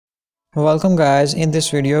Welcome guys, in this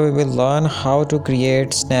video we will learn how to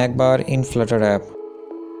create snack bar in Flutter app.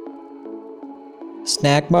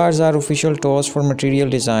 Snack bars are official tools for material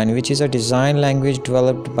design, which is a design language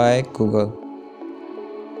developed by Google.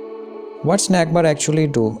 What snack bar actually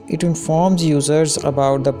do? It informs users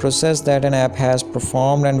about the process that an app has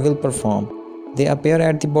performed and will perform. They appear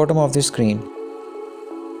at the bottom of the screen.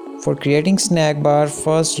 For creating snack bar,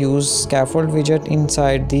 first use Scaffold widget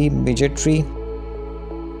inside the widget tree.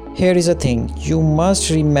 Here is a thing, you must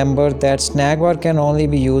remember that snack bar can only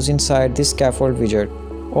be used inside the Scaffold widget,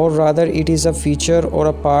 or rather it is a feature or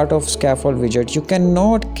a part of Scaffold widget. You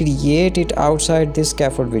cannot create it outside this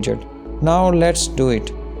Scaffold widget. Now let's do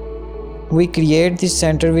it. We create the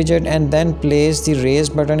center widget and then place the raise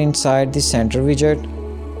button inside the center widget.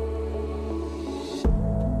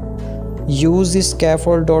 Use the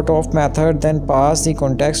scaffold.off method, then pass the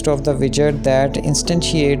context of the widget that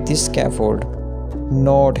instantiate the scaffold.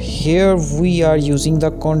 Note, here we are using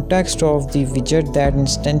the context of the widget that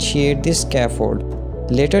instantiate the scaffold.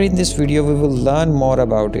 Later in this video we will learn more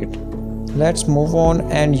about it. Let's move on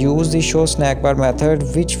and use the show snack bar method,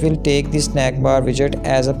 which will take the snack bar widget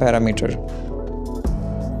as a parameter.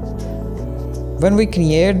 When we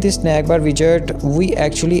create the snack bar widget, we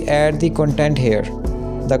actually add the content here.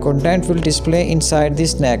 The content will display inside the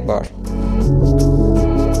snack bar.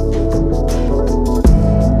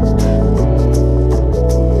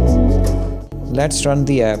 Let's run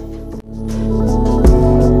the app.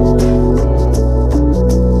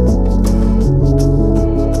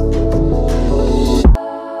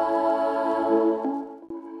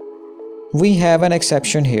 We have an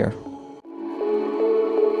exception here.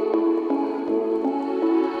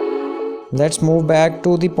 Let's move back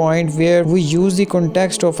to the point where we use the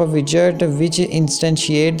context of a widget which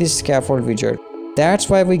instantiate the scaffold widget. That's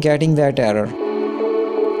why we're getting that error.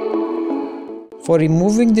 For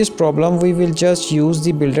removing this problem, we will just use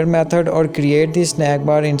the builder method or create the snack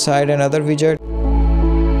bar inside another widget.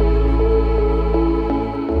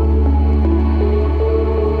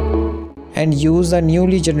 And use the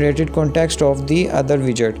newly generated context of the other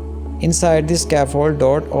widget inside the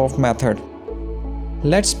scaffold.off method.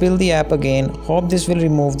 Let's build the app again. Hope this will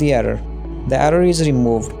remove the error. The error is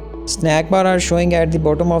removed. Snack bar are showing at the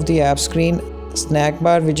bottom of the app screen. Snack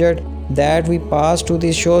bar widget that we pass to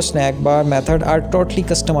the show snack bar method are totally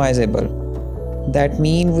customizable. That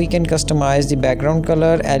means we can customize the background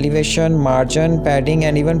color, elevation, margin, padding,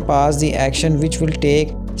 and even pass the action which will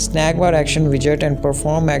take snack bar action widget and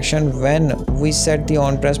perform action when we set the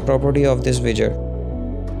on press property of this widget.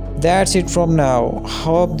 That's it from now.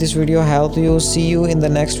 Hope this video helped you. See you in the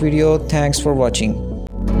next video. Thanks for watching.